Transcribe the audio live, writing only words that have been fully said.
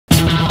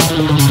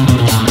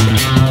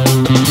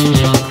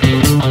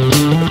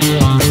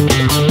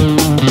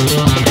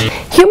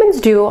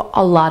do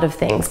a lot of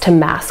things to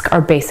mask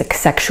our basic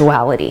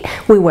sexuality.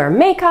 We wear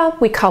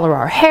makeup, we color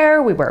our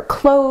hair, we wear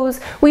clothes,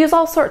 we use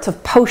all sorts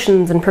of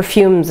potions and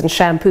perfumes and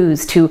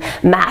shampoos to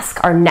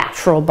mask our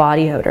natural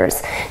body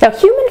odors. Now,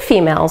 human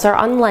females are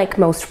unlike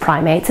most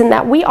primates in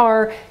that we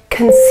are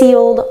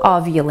concealed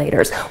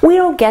ovulators. We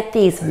don't get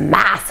these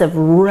massive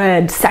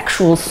red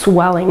sexual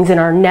swellings in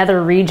our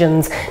nether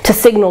regions to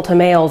signal to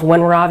males when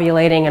we're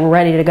ovulating and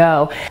ready to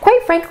go.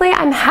 Quite frankly,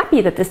 I'm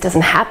happy that this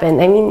doesn't happen.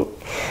 I mean,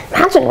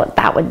 imagine what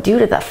that would do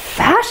to the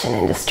fashion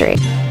industry.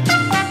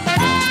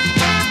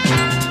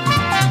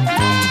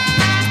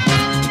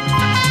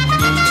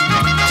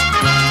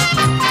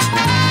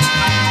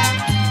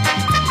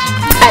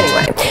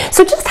 Anyway,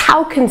 so just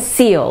how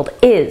concealed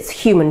is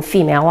human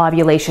female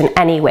ovulation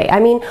anyway? I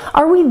mean,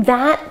 are we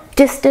that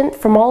distant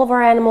from all of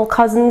our animal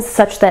cousins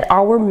such that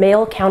our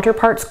male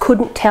counterparts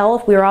couldn't tell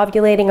if we were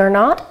ovulating or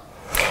not?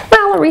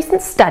 Well, a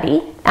recent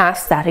study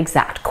asked that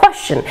exact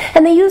question,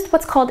 and they used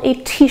what's called a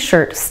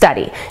t-shirt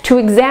study to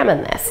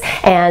examine this.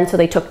 And so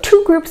they took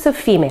two groups of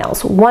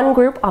females, one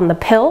group on the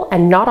pill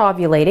and not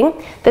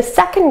ovulating, the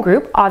second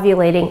group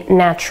ovulating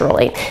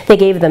naturally. They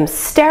gave them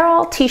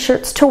sterile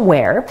t-shirts to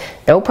wear,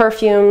 no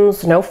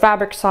perfumes, no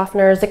fabric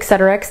softeners,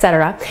 etc.,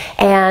 etc.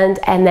 And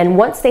then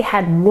once they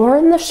had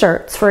worn the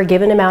shirts for a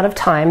given amount of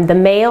time, the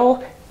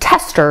male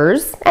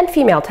testers, and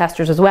female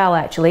testers as well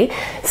actually,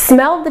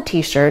 smelled the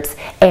t-shirts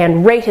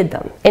and rated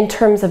them in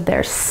terms of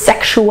their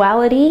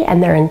sexuality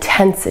and their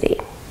intensity.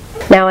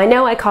 Now, I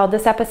know I called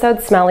this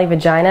episode Smelly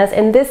Vaginas.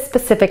 In this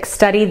specific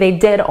study, they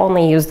did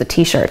only use the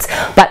t-shirts,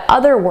 but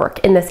other work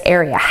in this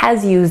area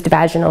has used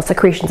vaginal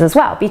secretions as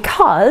well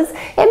because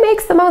it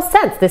makes the most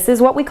sense. This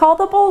is what we call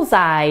the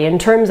bullseye in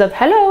terms of,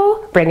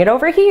 hello, bring it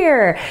over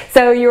here.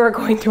 So you are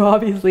going to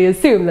obviously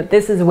assume that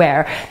this is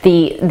where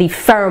the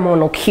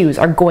pheromonal cues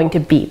are going to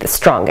be the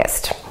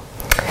strongest.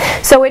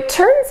 So it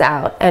turns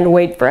out, and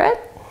wait for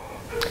it,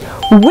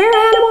 we're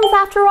animals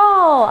after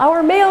all.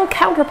 Our male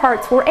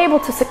counterparts were able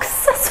to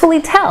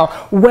successfully tell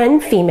when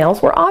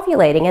females were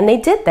ovulating, and they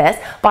did this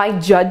by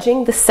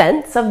judging the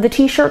scents of the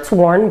t-shirts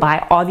worn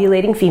by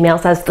ovulating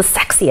females as the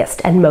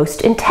sexiest and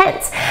most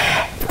intense.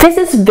 This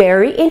is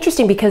very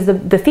interesting because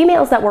the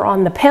females that were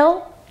on the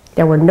pill,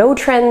 there were no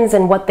trends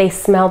in what they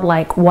smelled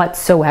like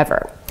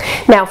whatsoever.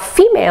 Now,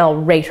 female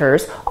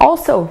raters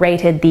also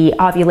rated the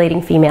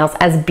ovulating females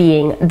as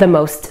being the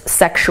most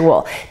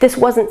sexual. This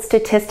wasn't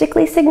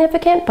statistically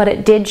significant, but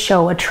it did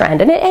show a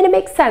trend. And it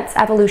makes sense,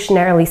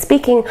 evolutionarily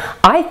speaking,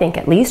 I think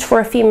at least, for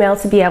a female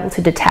to be able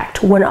to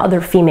detect when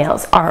other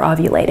females are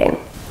ovulating.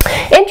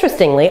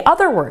 Interestingly,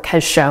 other work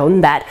has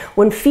shown that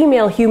when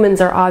female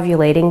humans are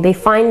ovulating, they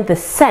find the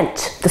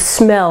scent, the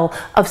smell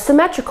of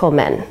symmetrical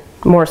men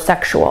more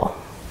sexual.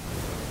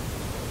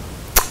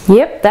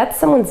 Yep, that's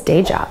someone's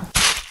day job.